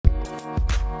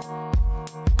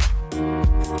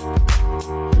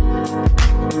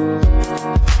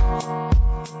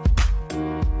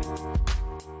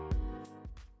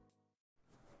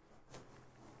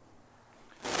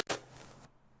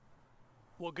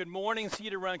Well, good morning,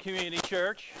 Cedar Run Community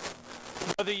Church.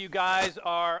 Whether you guys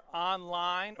are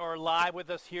online or live with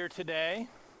us here today.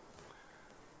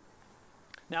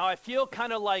 Now, I feel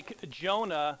kind of like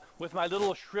Jonah with my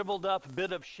little shriveled up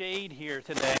bit of shade here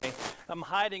today. I'm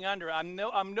hiding under.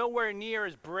 I'm nowhere near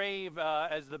as brave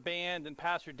as the band and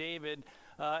Pastor David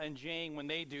and Jane when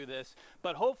they do this.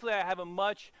 But hopefully I have a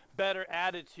much better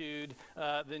attitude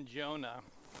than Jonah.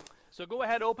 So go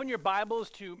ahead, open your Bibles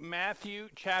to Matthew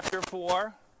chapter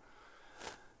 4.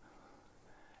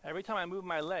 Every time I move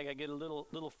my leg, I get a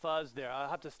little fuzz there. I'll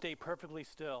have to stay perfectly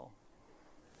still.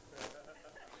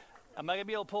 Am I going to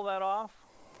be able to pull that off?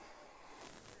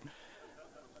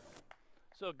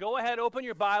 So go ahead, open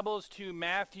your Bibles to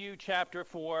Matthew chapter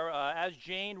 4. As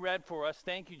Jane read for us,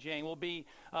 thank you, Jane. We'll be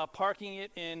parking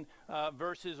it in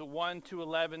verses 1 to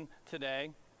 11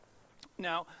 today.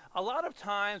 Now, a lot of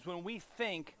times when we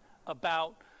think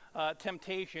about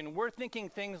temptation, we're thinking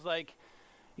things like,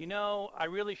 you know, I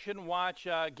really shouldn't watch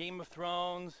Game of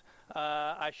Thrones.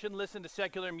 I shouldn't listen to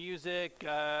secular music.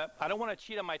 I don't want to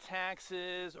cheat on my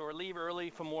taxes or leave early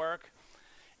from work.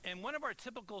 And one of our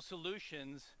typical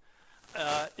solutions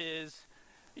is,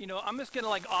 you know, I'm just going to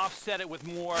like offset it with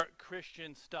more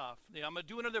Christian stuff. You know, I'm going to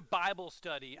do another Bible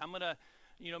study. I'm going to,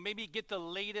 you know, maybe get the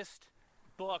latest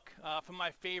book from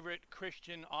my favorite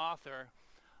Christian author.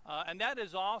 And that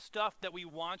is all stuff that we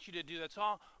want you to do. That's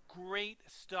all great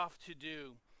stuff to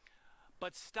do.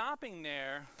 But stopping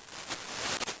there,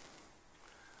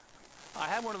 I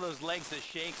have one of those legs that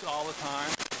shakes all the time.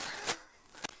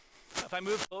 If I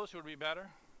move closer, would it be better?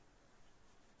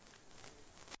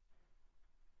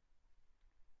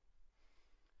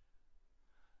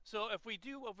 So if we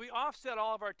offset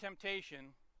all of our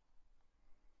temptation,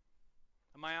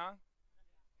 am I on?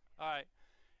 All right.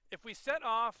 If we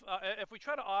if we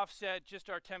try to offset just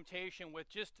our temptation with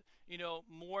just, you know,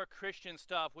 more Christian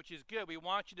stuff, which is good, we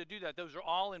want you to do that. Those are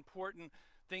all important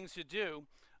things to do.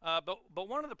 But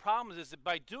one of the problems is that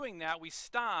by doing that, we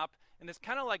stop, and it's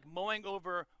kind of like mowing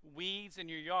over weeds in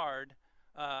your yard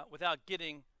without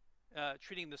treating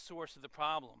the source of the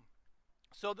problem.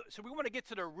 So we want to get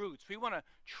to the roots. We want to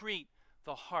treat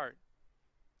the heart.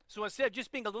 So instead of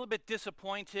just being a little bit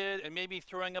disappointed and maybe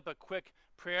throwing up a quick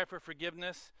prayer for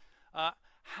forgiveness,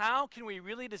 how can we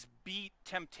really just beat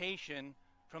temptation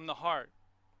from the heart?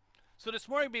 So this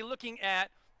morning we'll be looking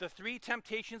at the three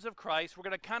temptations of Christ. We're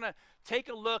going to kind of take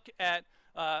a look at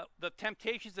the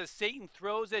temptations that Satan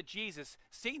throws at Jesus,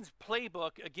 Satan's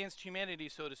playbook against humanity,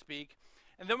 so to speak.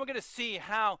 And then we're going to see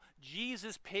how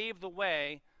Jesus paved the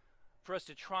way for us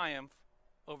to triumph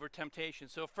over temptation.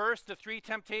 So first the three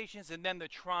temptations and then the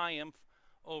triumph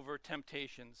over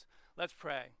temptations. Let's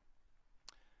pray.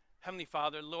 Heavenly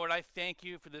Father, Lord, I thank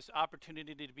you for this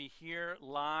opportunity to be here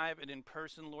live and in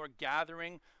person, Lord,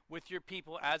 gathering with your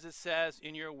people as it says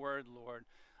in your word, Lord.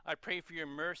 I pray for your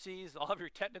mercies, all of your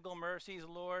technical mercies,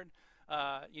 Lord,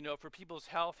 you know, for people's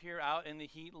health here out in the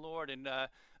heat, Lord, and that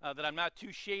I'm not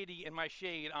too shady in my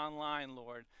shade online,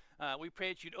 Lord. We pray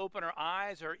that you'd open our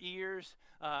eyes, our ears,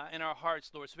 and our hearts,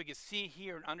 Lord, so we can see,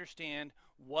 hear, and understand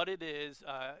what it is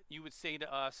you would say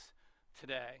to us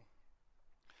today.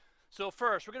 So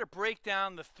first, we're going to break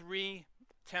down the three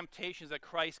temptations that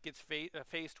Christ gets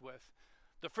faced with.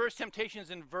 The first temptation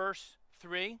is in verse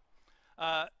 3.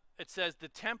 It says, the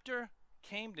tempter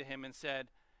came to him and said,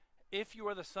 if you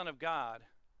are the Son of God,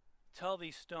 tell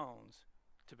these stones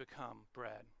to become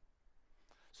bread.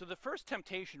 So the first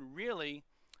temptation really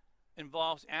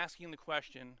involves asking the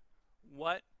question,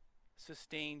 what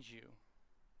sustains you?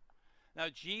 Now,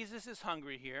 Jesus is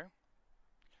hungry here.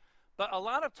 But a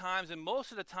lot of times, and most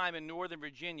of the time in Northern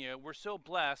Virginia, we're so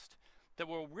blessed that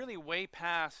we're really way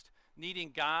past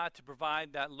needing God to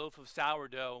provide that loaf of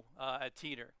sourdough at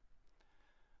Teeter.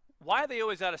 Why are they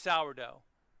always out of sourdough?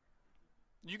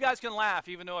 You guys can laugh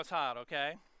even though it's hot,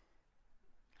 okay?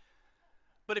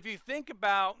 But if you think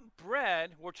about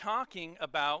bread, we're talking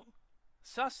about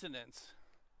sustenance.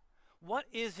 What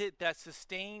is it that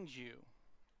sustains you?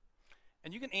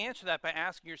 And you can answer that by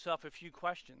asking yourself a few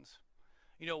questions.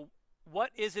 You know,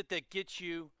 what is it that gets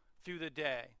you through the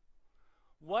day?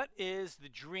 What is the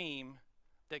dream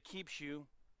that keeps you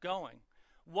going?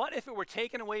 What if it were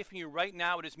taken away from you right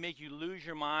now, would just make you lose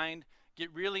your mind,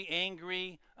 get really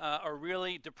angry, or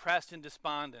really depressed and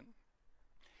despondent?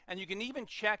 And you can even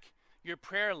check your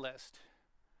prayer list.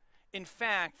 In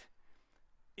fact,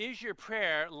 is your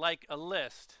prayer like a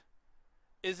list?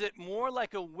 Is it more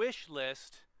like a wish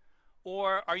list,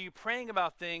 or are you praying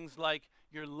about things like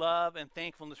your love and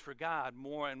thankfulness for God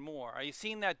more and more? Are you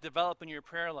seeing that develop in your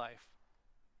prayer life?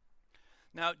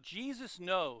 Now, Jesus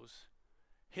knows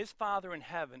his Father in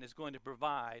heaven is going to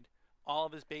provide all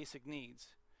of his basic needs.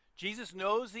 Jesus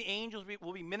knows the angels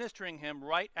will be ministering him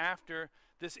right after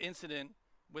this incident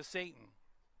with Satan.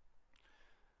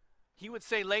 He would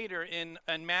say later in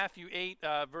Matthew 8,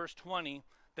 verse 20,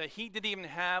 that he didn't even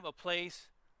have a place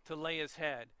to lay his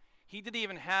head. He didn't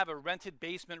even have a rented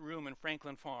basement room in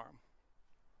Franklin Farm.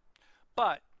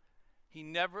 But he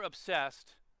never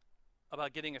obsessed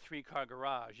about getting a 3-car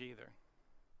garage either.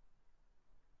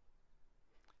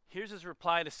 Here's his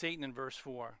reply to Satan in verse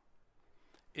 4.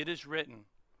 It is written,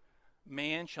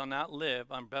 man shall not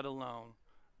live on bread alone,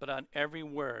 but on every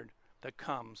word that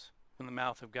comes from the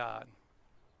mouth of God.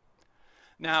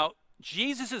 Now,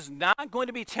 Jesus is not going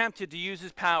to be tempted to use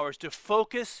his powers to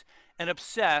focus and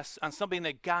obsess on something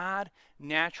that God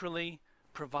naturally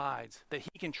provides, that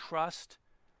he can trust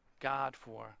God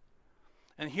for.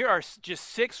 And here are just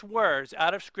 6 words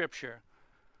out of Scripture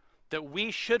that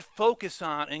we should focus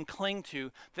on and cling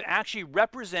to that actually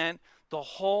represent the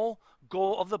whole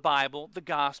goal of the Bible, the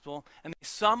gospel, and they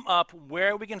sum up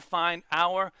where we can find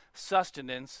our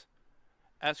sustenance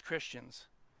as Christians.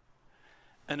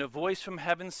 And a voice from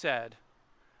heaven said,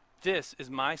 this is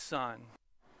my Son,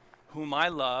 whom I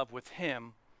love, with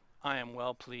him I am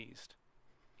well pleased.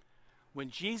 When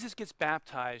Jesus gets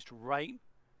baptized right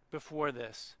before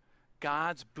this,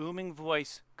 God's booming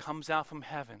voice comes out from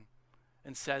heaven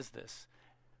and says this,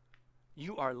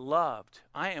 you are loved.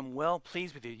 I am well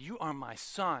pleased with you. You are my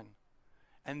Son.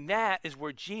 And that is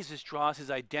where Jesus draws his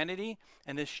identity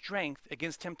and his strength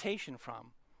against temptation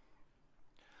from.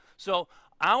 So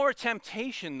our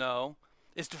temptation, though,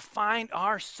 is to find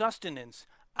our sustenance,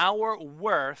 our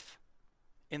worth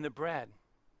in the bread,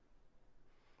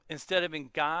 instead of in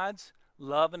God's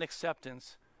love and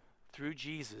acceptance through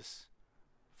Jesus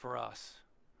for us.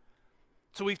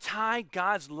 So we've tied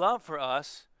God's love for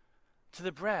us to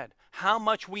the bread. How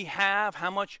much we have, how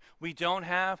much we don't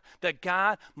have, that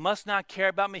God must not care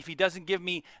about me if he doesn't give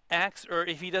me X or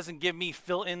if he doesn't give me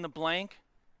fill in the blank.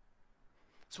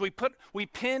 So we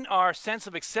pin our sense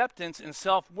of acceptance and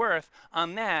self-worth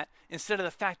on that instead of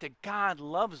the fact that God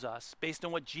loves us based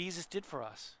on what Jesus did for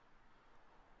us.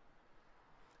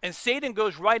 And Satan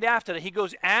goes right after that. He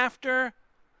goes after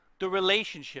the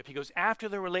relationship. He goes after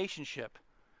the relationship.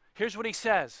 Here's what he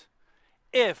says.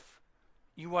 If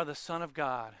you are the Son of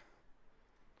God.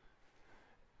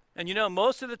 And you know,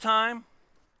 most of the time,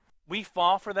 we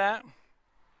fall for that.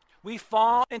 We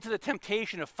fall into the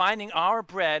temptation of finding our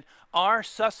bread, our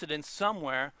sustenance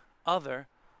somewhere other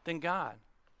than God.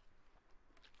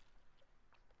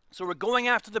 So we're going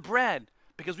after the bread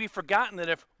because we've forgotten that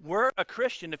if we're a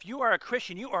Christian, if you are a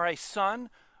Christian, you are a son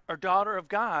or daughter of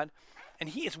God, and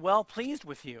he is well pleased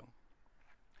with you.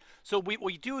 So what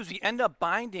we do is we end up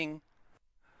binding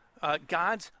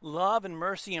God's love and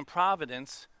mercy and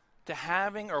providence to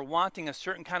having or wanting a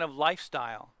certain kind of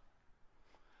lifestyle,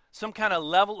 some kind of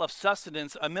level of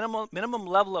sustenance, a minimum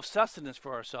level of sustenance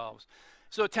for ourselves.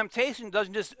 So temptation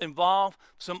doesn't just involve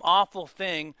some awful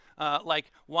thing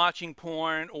like watching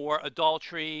porn or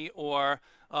adultery or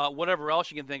whatever else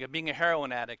you can think of, being a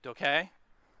heroin addict, okay?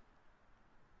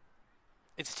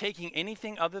 It's taking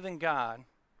anything other than God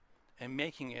and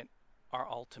making it our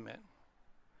ultimate.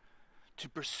 To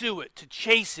pursue it, to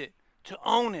chase it, to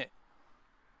own it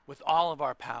with all of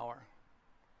our power.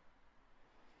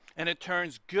 And it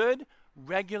turns good,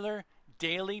 regular,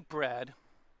 daily bread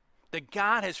that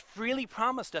God has freely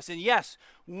promised us. And yes,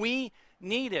 we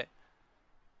need it.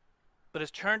 But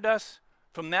has turned us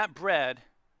from that bread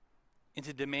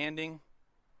into demanding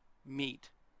meat.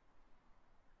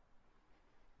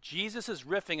 Jesus is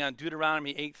riffing on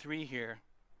Deuteronomy 8:3 here.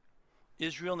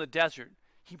 Israel in the desert,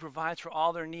 he provides for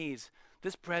all their needs.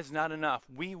 This bread's not enough.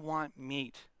 We want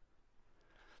meat.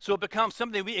 So it becomes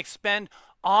something we expend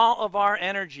all of our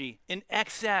energy in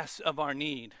excess of our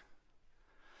need.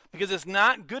 Because it's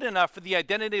not good enough for the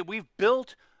identity we've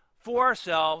built for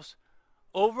ourselves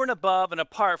over and above and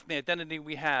apart from the identity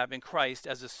we have in Christ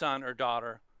as a son or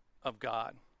daughter of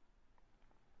God.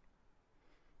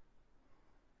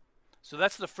 So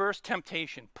that's the first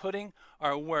temptation, putting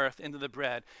our worth into the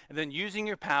bread, and then using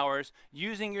your powers,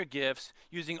 using your gifts,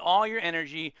 using all your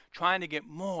energy, trying to get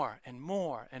more and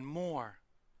more and more,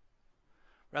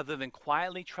 rather than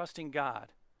quietly trusting God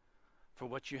for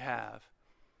what you have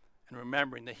and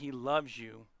remembering that he loves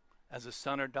you as a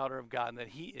son or daughter of God and that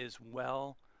he is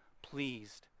well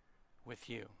pleased with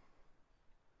you.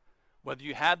 Whether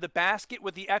you have the basket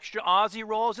with the extra Aussie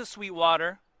rolls of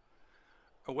Sweetwater,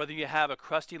 or whether you have a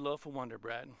crusty loaf of Wonder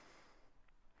Bread.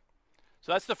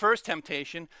 So that's the first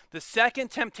temptation. The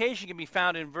second temptation can be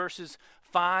found in verses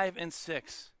 5 and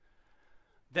 6.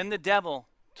 Then the devil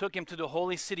took him to the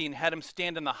holy city and had him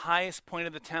stand on the highest point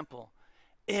of the temple.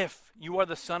 If you are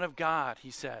the Son of God, he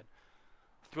said,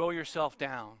 throw yourself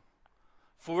down.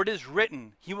 For it is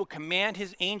written, he will command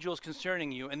his angels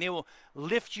concerning you, and they will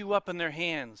lift you up in their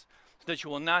hands, so that you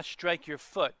will not strike your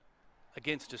foot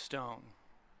against a stone.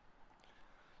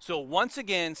 So once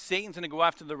again, Satan's going to go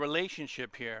after the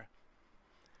relationship here.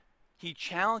 He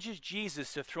challenges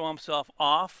Jesus to throw himself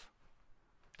off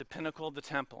the pinnacle of the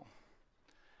temple.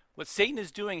 What Satan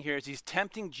is doing here is he's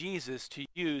tempting Jesus to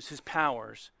use his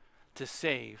powers to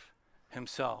save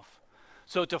himself.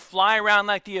 So to fly around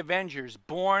like the Avengers,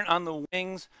 born on the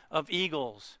wings of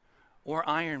eagles, or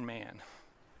Iron Man.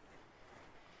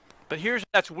 But here's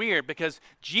that's weird, because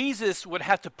Jesus would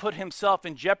have to put himself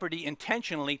in jeopardy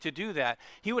intentionally to do that.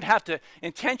 He would have to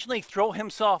intentionally throw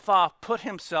himself off, put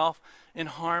himself in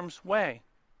harm's way.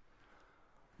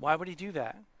 Why would he do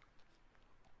that?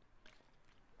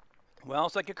 Well,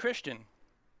 it's like a Christian,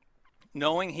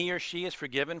 knowing he or she is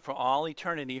forgiven for all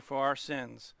eternity for our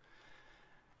sins,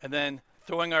 and then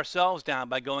throwing ourselves down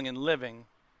by going and living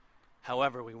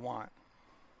however we want.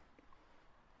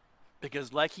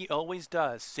 Because like he always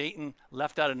does, Satan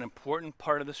left out an important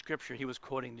part of the scripture he was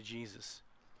quoting to Jesus.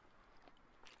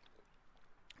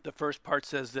 The first part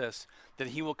says this, that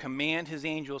he will command his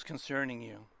angels concerning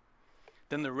you.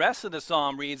 Then the rest of the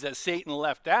psalm reads that Satan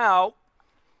left out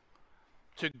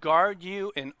to guard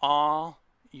you in all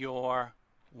your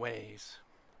ways.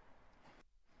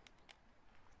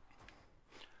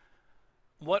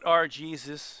 What are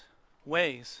Jesus'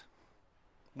 ways?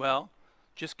 Well,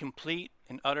 just complete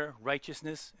and utter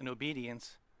righteousness and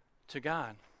obedience to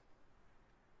God.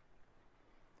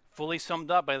 Fully summed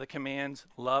up by the commands,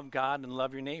 love God and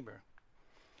love your neighbor.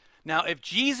 Now, if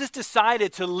Jesus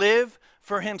decided to live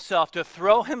for himself, to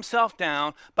throw himself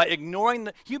down by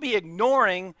he'd be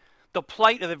ignoring the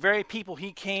plight of the very people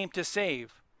he came to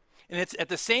save. And it's at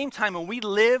the same time when we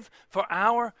live for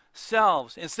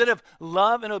ourselves, instead of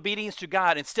love and obedience to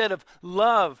God, instead of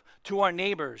love to our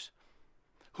neighbors,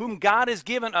 whom God has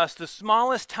given us the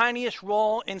smallest, tiniest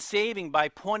role in saving by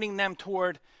pointing them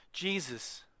toward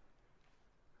Jesus.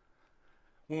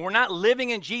 When we're not living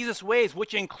in Jesus' ways,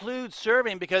 which includes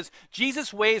serving, because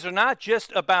Jesus' ways are not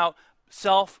just about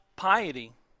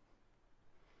self-piety.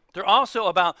 They're also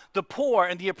about the poor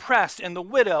and the oppressed and the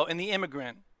widow and the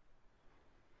immigrant.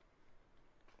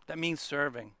 That means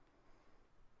serving.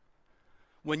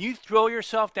 When you throw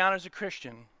yourself down as a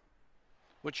Christian,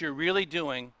 what you're really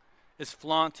doing is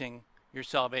flaunting your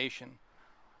salvation.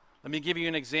 Let me give you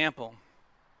an example.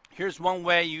 Here's one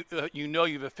way you know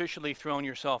you've officially thrown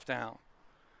yourself down.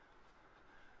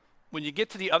 When you get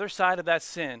to the other side of that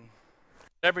sin,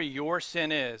 whatever your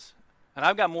sin is, and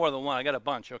I've got more than one, I got a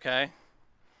bunch, okay?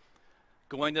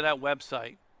 Going to that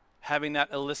website, having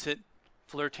that illicit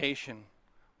flirtation,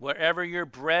 wherever your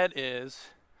bread is,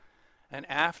 and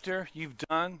after you've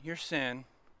done your sin,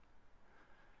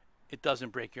 it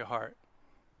doesn't break your heart.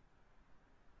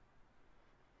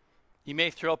 You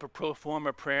may throw up a pro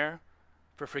forma prayer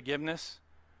for forgiveness,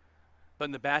 but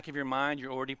in the back of your mind,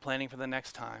 you're already planning for the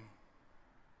next time.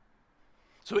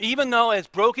 So even though it's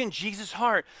broken Jesus'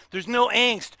 heart, there's no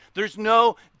angst, there's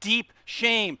no deep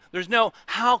shame, there's no,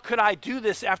 how could I do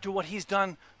this after what he's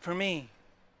done for me?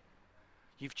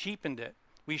 You've cheapened it.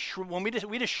 We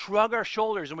just shrug our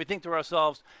shoulders and we think to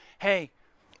ourselves, hey,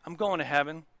 I'm going to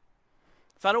heaven.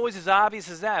 It's not always as obvious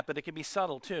as that, but it can be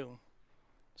subtle too.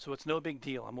 So it's no big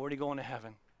deal. I'm already going to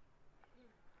heaven.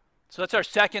 So that's our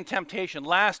second temptation.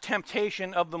 Last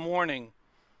temptation of the morning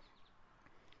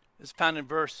is found in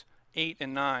verse 8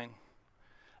 and 9.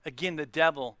 Again, the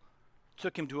devil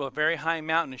took him to a very high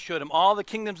mountain and showed him all the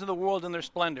kingdoms of the world in their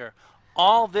splendor.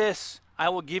 All this I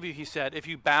will give you, he said, if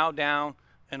you bow down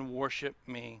and worship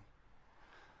me.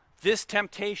 This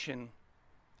temptation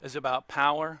is about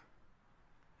power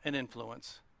and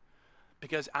influence,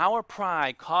 because our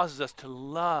pride causes us to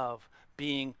love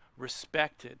being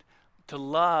respected, to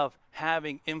love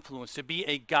having influence, to be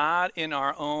a God in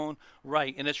our own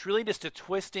right. And it's really just a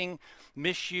twisting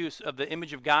misuse of the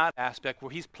image of God aspect,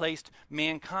 where he's placed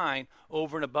mankind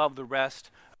over and above the rest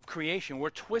of creation. We're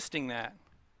twisting that.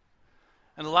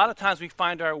 And a lot of times we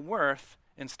find our worth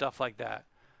in stuff like that.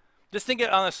 Just think it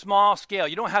on a small scale.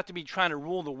 You don't have to be trying to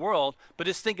rule the world, but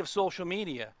just think of social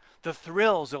media, the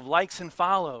thrills of likes and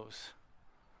follows,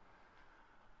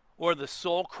 or the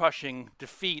soul-crushing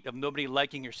defeat of nobody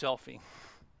liking your selfie.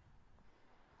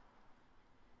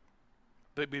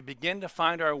 But we begin to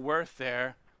find our worth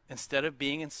there instead of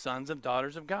being in sons and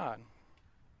daughters of God.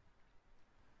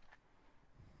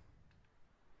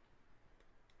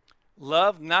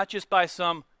 Loved not just by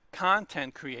some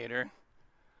content creator,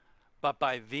 but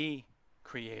by the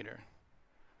Creator.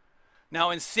 Now,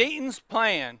 in Satan's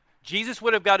plan, Jesus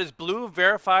would have got his blue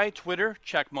verified Twitter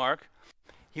check mark.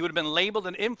 He would have been labeled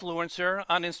an influencer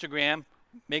on Instagram,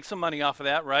 make some money off of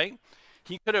that, right?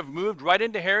 He could have moved right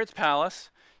into Herod's palace.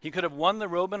 He could have won the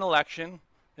Roman election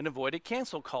and avoided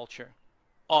cancel culture,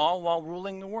 all while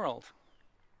ruling the world.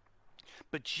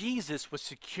 But Jesus was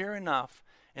secure enough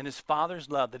in his Father's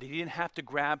love that he didn't have to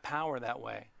grab power that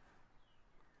way.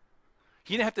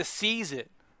 He didn't have to seize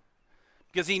it,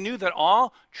 because he knew that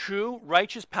all true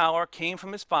righteous power came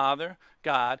from his Father,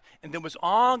 God, and it was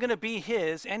all going to be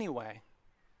his anyway.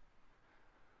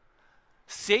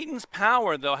 Satan's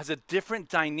power, though, has a different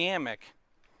dynamic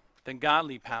than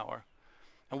godly power.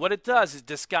 And what it does is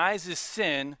disguises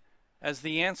sin as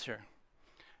the answer.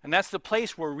 And that's the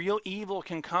place where real evil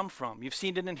can come from. You've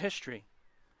seen it in history.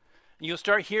 And you'll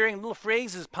start hearing little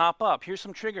phrases pop up. Here's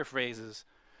some trigger phrases.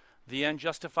 The end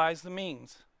justifies the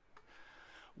means.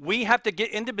 We have to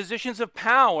get into positions of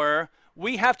power.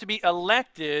 We have to be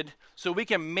elected so we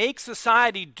can make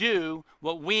society do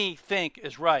what we think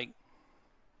is right.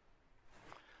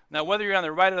 Now, whether you're on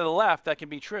the right or the left, that can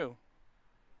be true.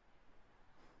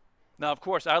 Now, of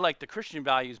course, I like the Christian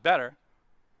values better.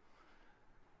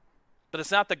 But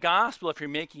it's not the gospel if you're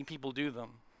making people do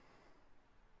them.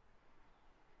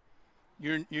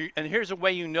 And here's a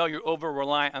way you know you're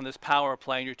over-reliant on this power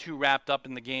play and you're too wrapped up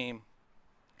in the game.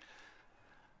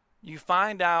 You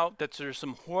find out that there's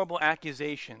some horrible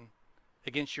accusation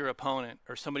against your opponent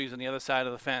or somebody who's on the other side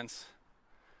of the fence.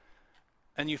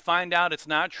 And you find out it's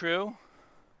not true,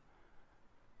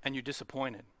 and you're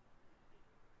disappointed.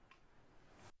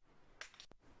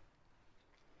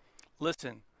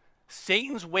 Listen,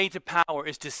 Satan's way to power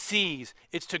is to seize,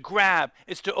 it's to grab,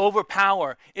 it's to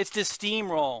overpower, it's to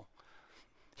steamroll.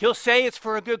 He'll say it's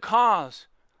for a good cause.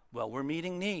 Well, we're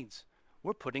meeting needs.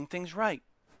 We're putting things right.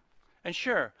 And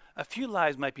sure, a few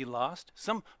lives might be lost.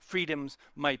 Some freedoms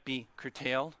might be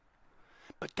curtailed.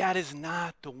 But that is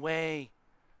not the way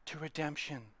to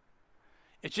redemption.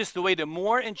 It's just the way to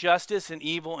more injustice and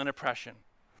evil and oppression,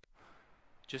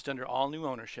 just under all new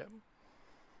ownership.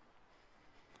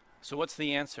 So what's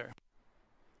the answer?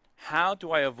 How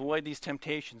do I avoid these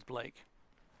temptations, Blake?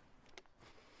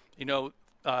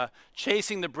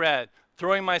 Chasing the bread,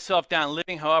 throwing myself down,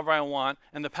 living however I want,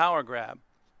 and the power grab.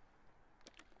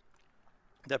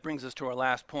 That brings us to our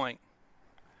last point.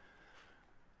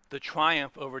 The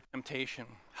triumph over temptation.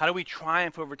 How do we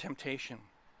triumph over temptation?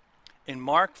 In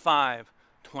Mark 5,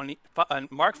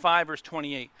 verse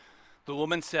 28, the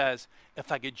woman says,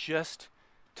 if I could just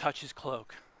touch his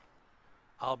cloak,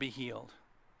 I'll be healed.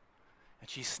 And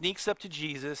she sneaks up to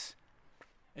Jesus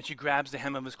and she grabs the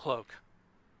hem of his cloak.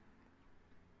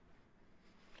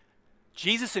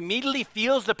 Jesus immediately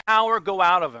feels the power go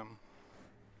out of him.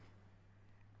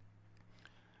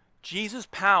 Jesus'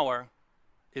 power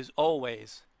is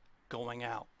always going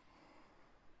out.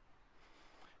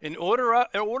 In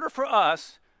order for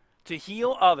us to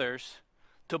heal others,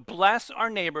 to bless our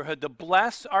neighborhood, to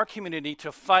bless our community,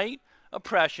 to fight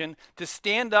oppression, to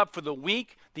stand up for the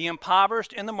weak, the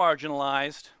impoverished, and the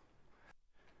marginalized,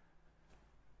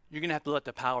 you're going to have to let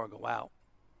the power go out.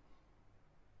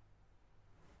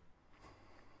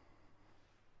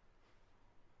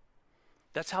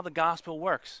 That's how the gospel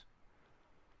works.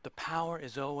 The power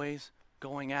is always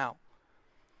going out.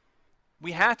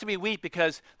 We have to be weak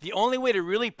because the only way to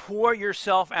really pour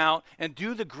yourself out and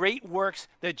do the great works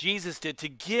that Jesus did, to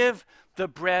give the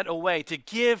bread away, to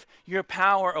give your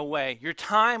power away, your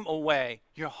time away,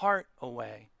 your heart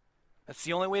away. That's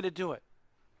the only way to do it.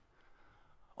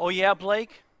 Oh yeah,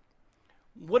 Blake?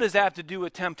 What does that have to do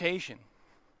with temptation?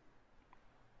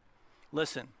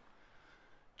 Listen,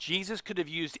 Jesus could have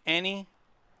used any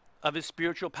of his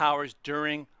spiritual powers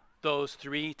during those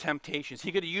three temptations.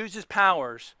 He could have used his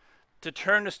powers to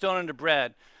turn the stone into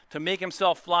bread, to make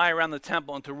himself fly around the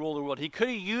temple and to rule the world. He could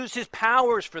have used his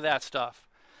powers for that stuff.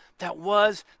 That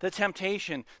was the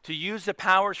temptation, to use the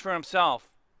powers for himself.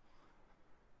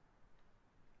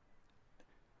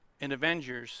 In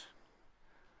Avengers,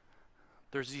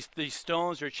 there's these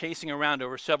stones they're chasing around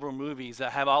over several movies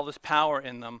that have all this power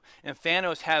in them. And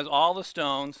Thanos has all the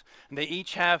stones, and they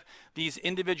each have these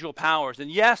individual powers. And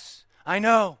yes, I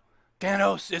know,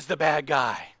 Thanos is the bad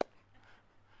guy.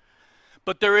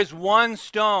 But there is one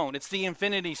stone. It's the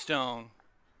Infinity Stone.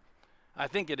 I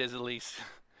think it is, at least.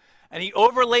 And he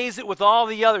overlays it with all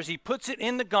the others. He puts it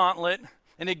in the gauntlet,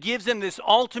 and it gives him this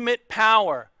ultimate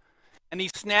power. And he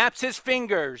snaps his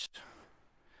fingers,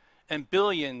 and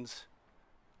billions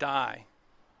die.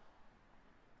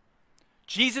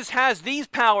 Jesus has these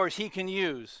powers he can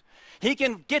use. He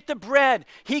can get the bread.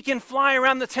 He can fly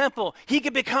around the temple. He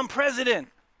can become president.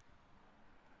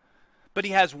 But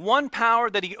he has one power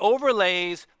that he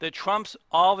overlays that trumps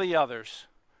all the others.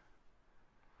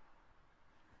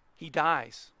 He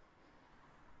dies.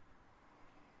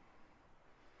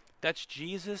 That's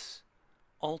Jesus'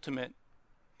 ultimate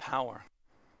power.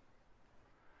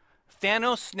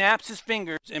 Thanos snaps his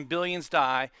fingers and billions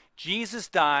die. Jesus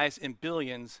dies and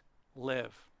billions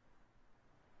live.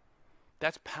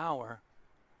 That's power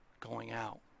going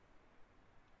out.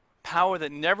 Power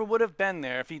that never would have been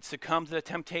there if he'd succumbed to the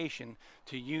temptation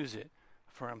to use it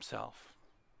for himself.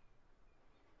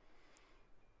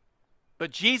 But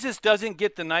Jesus doesn't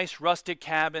get the nice rustic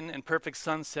cabin and perfect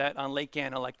sunset on Lake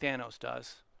Anna like Thanos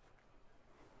does.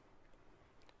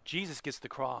 Jesus gets the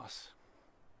cross.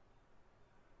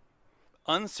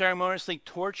 Unceremoniously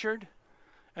tortured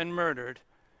and murdered,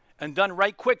 and done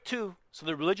right quick too, so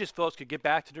the religious folks could get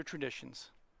back to their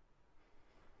traditions.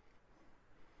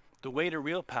 The way to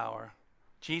real power,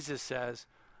 Jesus says,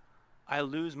 I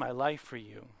lose my life for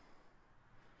you.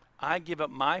 I give up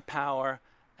my power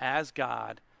as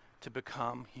God to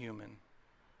become human.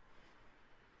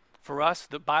 For us,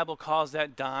 the Bible calls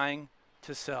that dying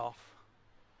to self.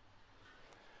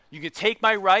 You can take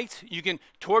my rights, you can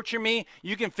torture me,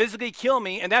 you can physically kill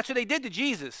me, and that's what they did to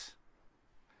Jesus.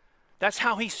 That's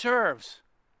how he serves.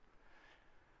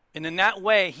 And in that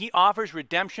way, he offers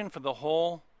redemption for the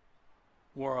whole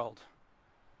world.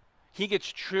 He gets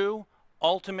true,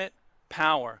 ultimate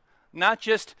power, not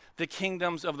just the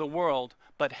kingdoms of the world,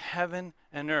 but heaven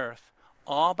and earth,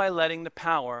 all by letting the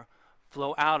power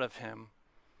flow out of him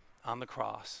on the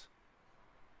cross.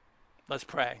 Let's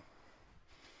pray.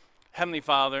 Heavenly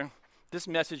Father, this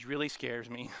message really scares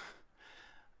me.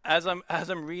 As I'm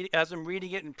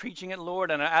reading it and preaching it,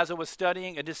 Lord, and as I was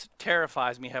studying, it just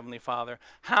terrifies me, Heavenly Father.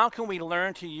 How can we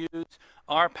learn to use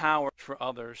our powers for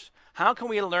others? How can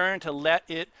we learn to let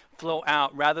it flow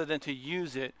out rather than to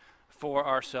use it for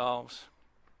ourselves?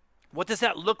 What does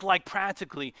that look like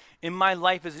practically in my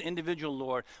life as an individual,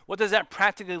 Lord? What does that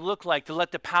practically look like to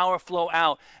let the power flow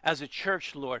out as a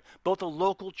church, Lord? Both the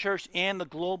local church and the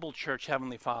global church,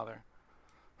 Heavenly Father.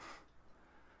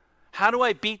 How do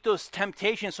I beat those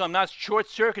temptations so I'm not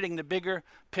short-circuiting the bigger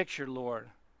picture, Lord?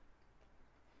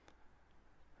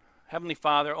 Heavenly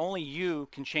Father, only you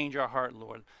can change our heart,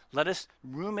 Lord. Let us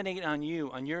ruminate on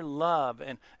you, on your love,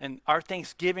 and our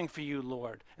thanksgiving for you,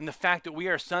 Lord, and the fact that we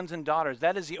are sons and daughters.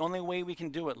 That is the only way we can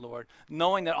do it, Lord,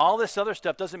 knowing that all this other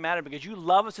stuff doesn't matter because you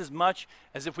love us as much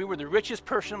as if we were the richest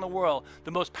person in the world,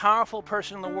 the most powerful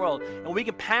person in the world, and we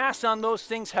can pass on those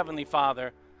things, Heavenly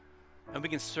Father, and we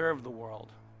can serve the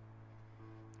world.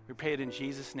 We pray it in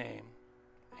Jesus' name.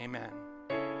 Amen.